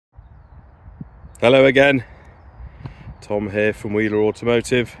Hello again, Tom here from Wheeler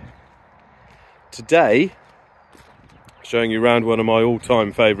Automotive. Today, showing you around one of my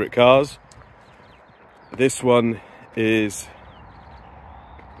all-time favourite cars. This one is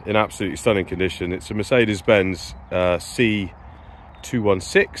in absolutely stunning condition. It's a Mercedes-Benz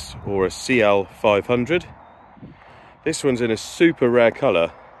C216 or a CL500. This one's in a super rare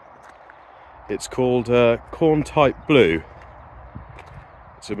colour. It's called corn type blue.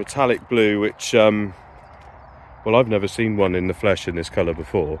 It's a metallic blue which, well, I've never seen one in the flesh in this colour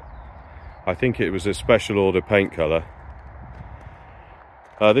before. I think it was a special order paint colour.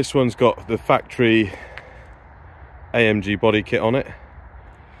 This one's got the factory AMG body kit on it,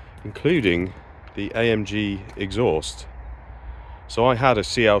 including the AMG exhaust. So I had a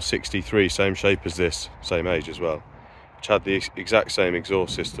CL63, same shape as this, same age as well, which had the exact same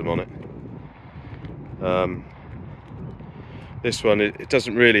exhaust system on it. This one, it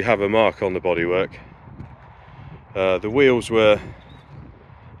doesn't really have a mark on the bodywork. The wheels were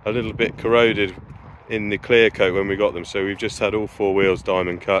a little bit corroded in the clear coat when we got them, so we've just had all four wheels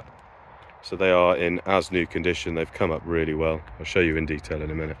diamond cut, so they are in as new condition. They've come up really well. I'll show you in detail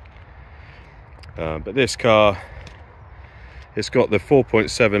in a minute. But this car, it's got the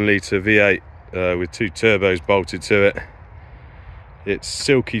 4.7 litre V8 with two turbos bolted to it. It's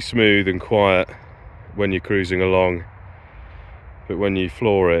silky smooth and quiet when you're cruising along, but when you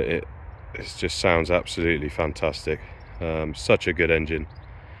floor it, it just sounds absolutely fantastic. Such a good engine,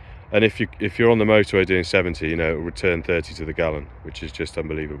 and if you're on the motorway doing 70, you know, it will return 30 to the gallon, which is just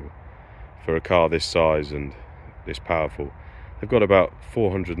unbelievable for a car this size and this powerful. They've got about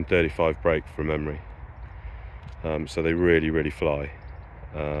 435 brake from memory, so they really fly.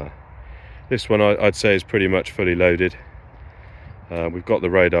 This one I'd say is pretty much fully loaded. We've got the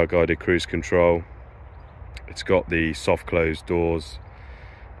radar guided cruise control. It's got the soft closed doors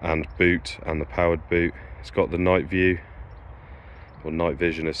and boot and the powered boot. It's got the night view, or night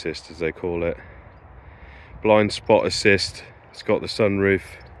vision assist as they call it. Blind spot assist. It's got the sunroof.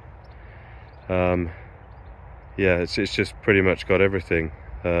 Yeah, it's just pretty much got everything.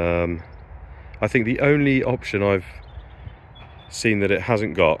 I think the only option I've seen that it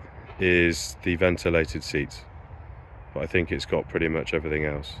hasn't got is the ventilated seats, but I think it's got pretty much everything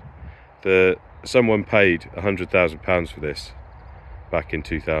else. Someone paid £100,000 for this back in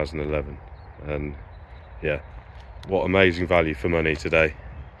 2011, and yeah, what amazing value for money today.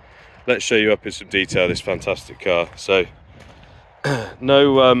 Let's show you up in some detail this fantastic car. So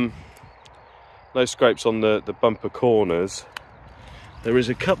no scrapes on the bumper corners. There is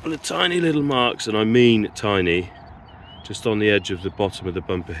a couple of tiny little marks, and I mean tiny, just on the edge of the bottom of the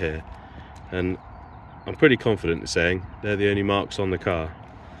bumper here, and I'm pretty confident in saying they're the only marks on the car.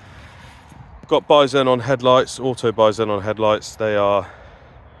 Got bi-xenon headlights, auto bi-xenon headlights. They are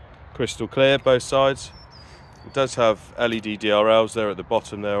crystal clear, both sides. It does have LED DRLs there at the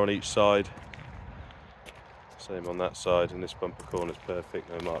bottom there on each side. Same on that side, and this bumper corner is perfect,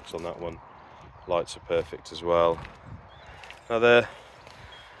 no marks on that one. Lights are perfect as well. Now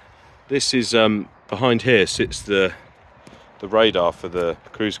this is behind here sits the radar for the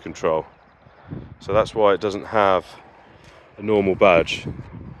cruise control. So that's why it doesn't have a normal badge.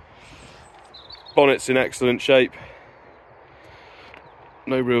 Bonnet's in excellent shape.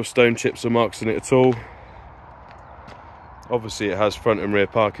 No real stone chips or marks in it at all. Obviously it has front and rear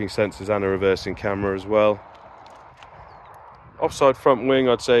parking sensors and a reversing camera as well. Offside front wing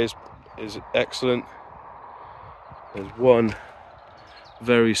I'd say is excellent. There's one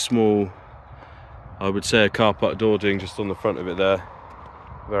very small, I would say a car park door ding just on the front of it there.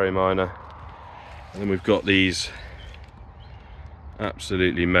 Very minor. And then we've got these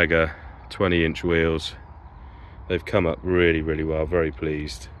absolutely mega 20-inch wheels. They've come up really well. Very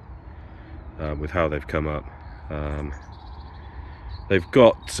pleased with how they've come up. They've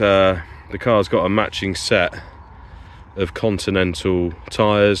got the car's got a matching set of Continental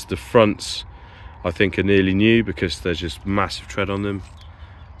tyres. The fronts I think are nearly new because there's just massive tread on them.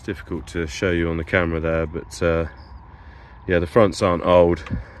 It's difficult to show you on the camera there, but yeah, the fronts aren't old.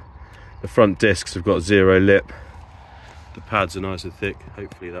 The front discs have got zero lip. The pads are nice and thick.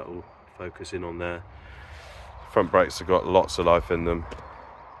 Hopefully that will focus in on there. Front brakes have got lots of life in them.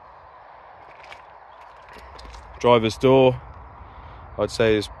 Driver's door I'd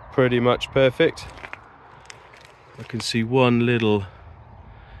say is pretty much perfect. I can see one little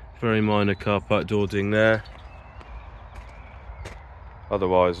very minor car park door ding there.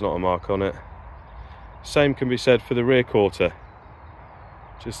 Otherwise not a mark on it. Same can be said for the rear quarter.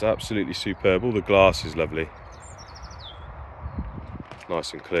 Just absolutely superb. All the glass is lovely.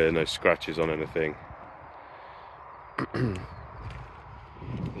 Nice and clear, no scratches on anything.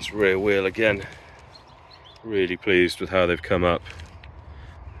 This rear wheel again, Really pleased with how they've come up.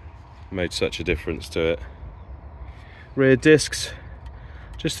 Made such a difference to it. Rear discs,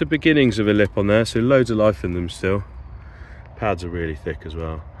 just the beginnings of a lip on there, so loads of life in them still. Pads are really thick as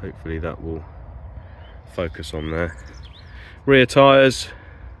well. Hopefully that will focus on there. Rear tyres,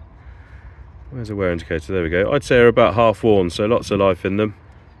 where's the wear indicator? There we go. I'd say they're about half worn, so lots of life in them.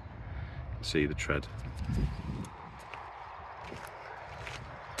 See the tread.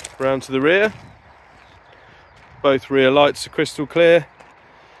 Round to the rear. Both rear lights are crystal clear.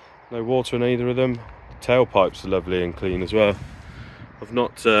 No water in either of them. Tailpipes are lovely and clean as well. We've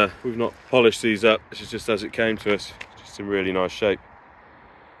not polished these up. This is just as it came to us. Just in really nice shape.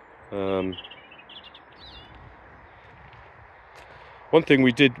 One thing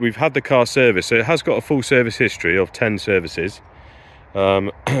we've had the car serviced, so it has got a full service history of 10 services.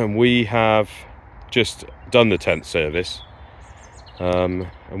 We have just done the 10th service. And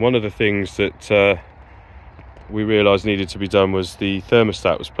one of the things that we realised needed to be done was the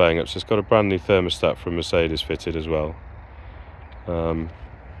thermostat was playing up, so it's got a brand new thermostat from Mercedes fitted as well. But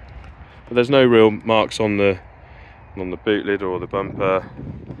there's no real marks on the boot lid or the bumper.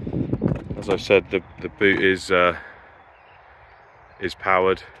 As I said, the boot is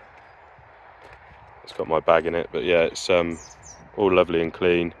powered. It's got my bag in it, but yeah, it's all lovely and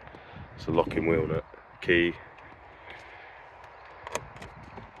clean. It's a locking wheel nut, key.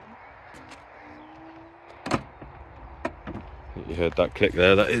 You heard that click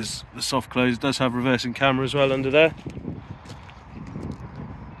there, that is the soft close. It does have reversing camera as well under there.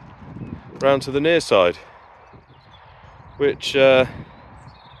 Round to the near side, which I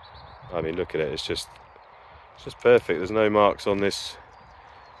mean, look at it, it's just perfect. There's no marks on this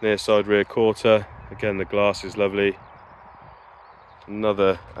near side rear quarter. Again, the glass is lovely.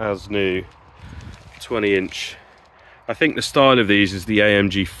 Another as new 20-inch. I think the style of these is the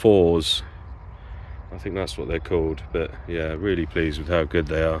AMG 4s. I think that's what they're called, but yeah, really pleased with how good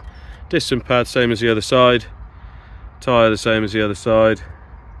they are. Disc and pad same as the other side, tyre the same as the other side.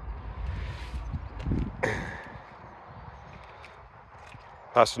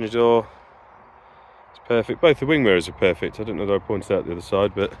 Passenger door, it's perfect. Both the wing mirrors are perfect. I don't know that I pointed out the other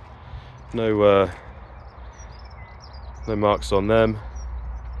side, but no marks on them.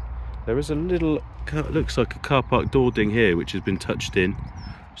 There is a little, looks like a car park door ding here, which has been touched in,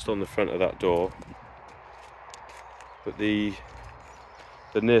 just on the front of that door. But the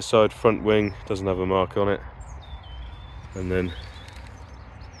near side front wing doesn't have a mark on it. And then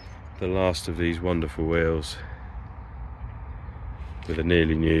the last of these wonderful wheels with a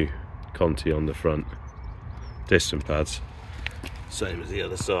nearly new Conti on the front. Disc and pads, same as the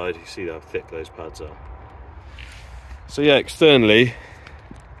other side. You see how thick those pads are. So yeah, externally,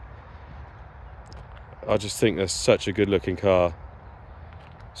 I just think that's such a good looking car,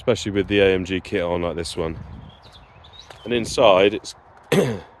 especially with the AMG kit on like this one. And inside it's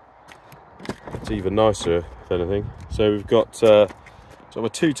it's even nicer, if anything. So we've got sort of a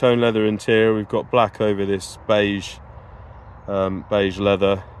two-tone leather interior. We've got black over this beige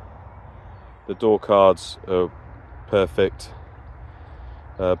leather. The door cards are perfect.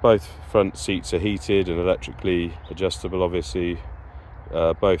 Both front seats are heated and electrically adjustable, obviously.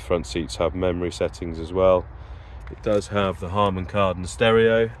 Both front seats have memory settings as well. It does have the Harman Kardon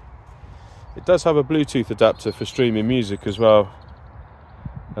stereo. It does have a Bluetooth adapter for streaming music as well.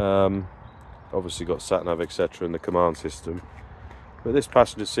 Obviously got sat-nav, etc. and the command system. But this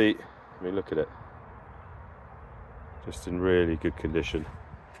passenger seat, I mean, look at it. Just in really good condition.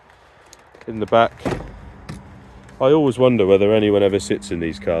 In the back, I always wonder whether anyone ever sits in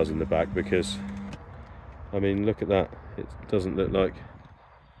these cars in the back, because, I mean, look at that. It doesn't look like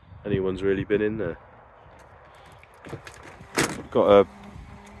anyone's really been in there. Got a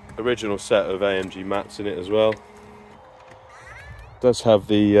original set of AMG mats in it as well. Does have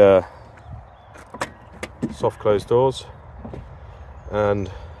the soft closed doors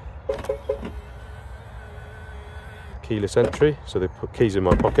and keyless entry, so they put keys in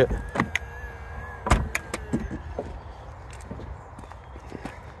my pocket.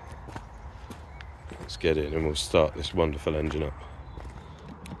 Let's get in and we'll start this wonderful engine up.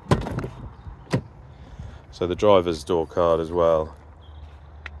 So the driver's door card as well,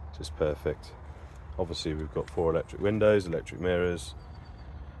 just perfect. Obviously we've got 4 electric windows, electric mirrors,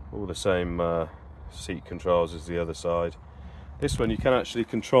 all the same seat controls as the other side. This one you can actually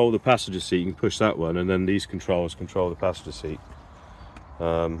control the passenger seat. You can push that one and then these controls control the passenger seat.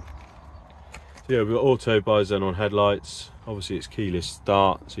 So yeah, we've got auto bi-xenon headlights. Obviously it's keyless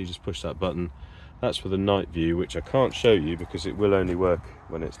start, so you just push that button. That's for the night view, which I can't show you because it will only work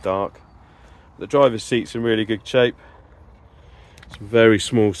when it's dark. The driver's seat's in really good shape. Some very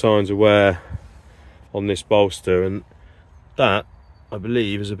small signs of wear on this bolster, and that I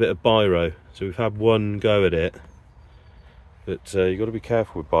believe is a bit of biro. So we've had one go at it, but you've got to be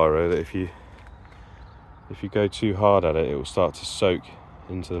careful with biro, that if you go too hard at it, it will start to soak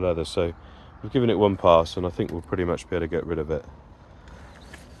into the leather. So we've given it one pass, and I think we'll pretty much be able to get rid of it.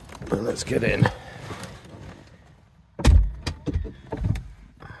 And let's get in. Foot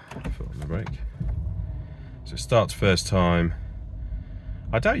on the brake. So it starts first time.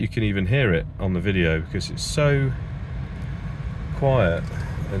 I doubt you can even hear it on the video because it's so quiet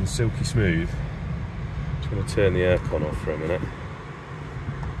and silky smooth. Just going to turn the aircon off for a minute.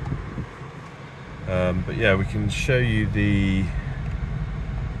 But yeah, we can show you the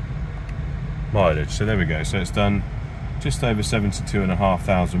mileage. So there we go. So it's done just over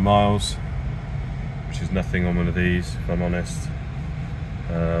 72,500 miles, which is nothing on one of these, if I'm honest.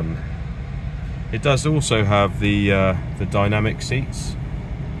 It does also have the dynamic seats.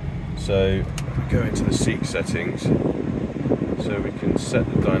 So if we go into the seat settings, so we can set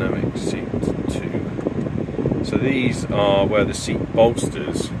the dynamic seat to. So these are where the seat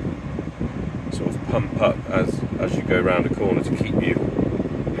bolsters sort of pump up as you go around a corner to keep you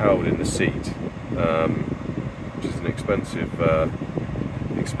held in the seat, which is an expensive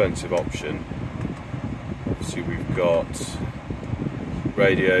option. Obviously we've got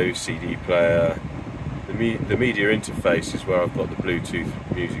radio, CD player. The media interface is where I've got the Bluetooth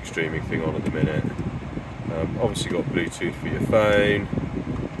music streaming thing on at the minute. Obviously got Bluetooth for your phone.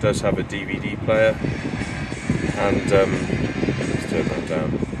 It does have a DVD player, and let's turn that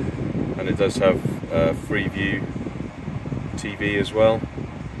down. And it does have Freeview TV as well.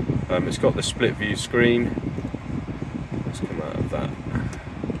 It's got the split view screen. Let's come out of that.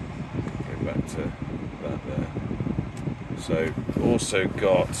 Go back to that there. So also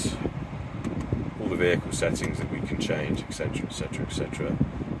got all the vehicle settings that we can change, etc, etc, etc.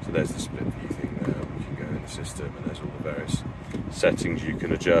 So there's the split view thing there. We can go in the system, and there's all the various settings you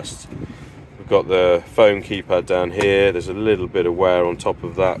can adjust. We've got the phone keypad down here. There's a little bit of wear on top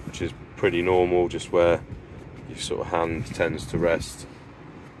of that, which is pretty normal, just where your sort of hand tends to rest.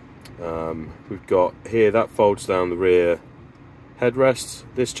 We've got here, that folds down the rear headrest.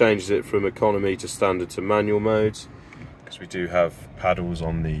 This changes it from economy to standard to manual modes, because we do have paddles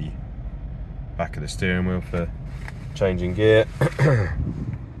on the back of the steering wheel for changing gear.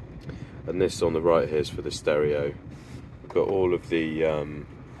 And this on the right here is for the stereo. We've got all of the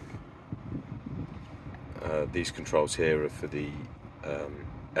these controls here are for the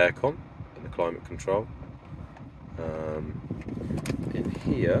aircon and the climate control. In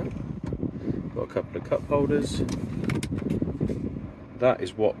here, got a couple of cup holders. That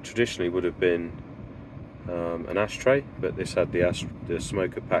is what traditionally would have been an ashtray, but this had the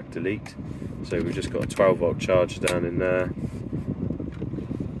smoker pack delete, so we've just got a 12-volt charger down in there.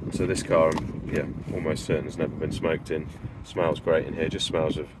 So this car, yeah, almost certain has never been smoked in. Smells great in here, just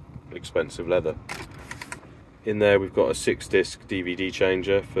smells of expensive leather. In there we've got a 6-disc DVD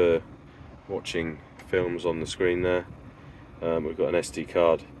changer for watching films on the screen there. We've got an SD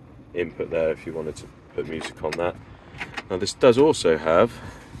card input there if you wanted to put music on that. Now this does also have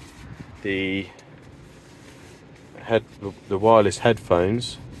the wireless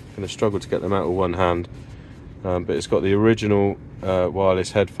headphones. I'm going to struggle to get them out with one hand, but it's got the original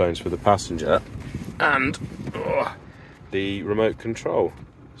wireless headphones for the passenger, and the remote control,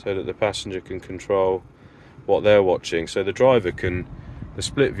 so that the passenger can control what they're watching. So the driver can, the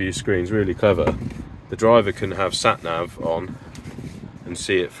split view screen's really clever. The driver can have sat nav on and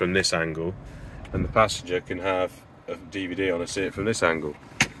see it from this angle, and the passenger can have a DVD on and see it from this angle.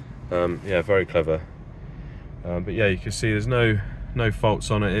 Yeah, very clever. But yeah, you can see there's no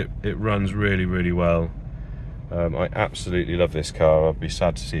faults on it. It runs really well. I absolutely love this car. I'd be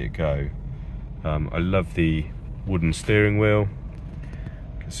sad to see it go. I love the wooden steering wheel.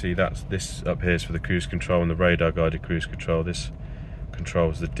 You can see this up here is for the cruise control and the radar guided cruise control. This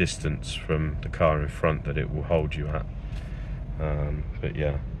controls the distance from the car in front that it will hold you at. But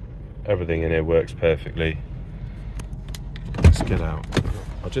yeah, everything in here works perfectly. Let's get out.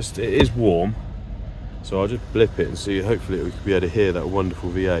 It is warm, so I'll just blip it and see. Hopefully we could be able to hear that wonderful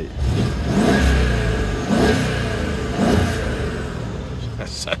V8.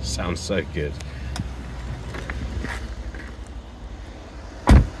 That sounds so good.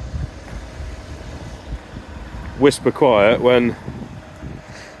 Whisper quiet when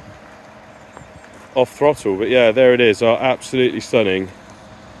off throttle, but yeah, there it is, our absolutely stunning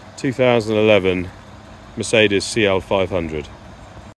 2011 Mercedes CL500.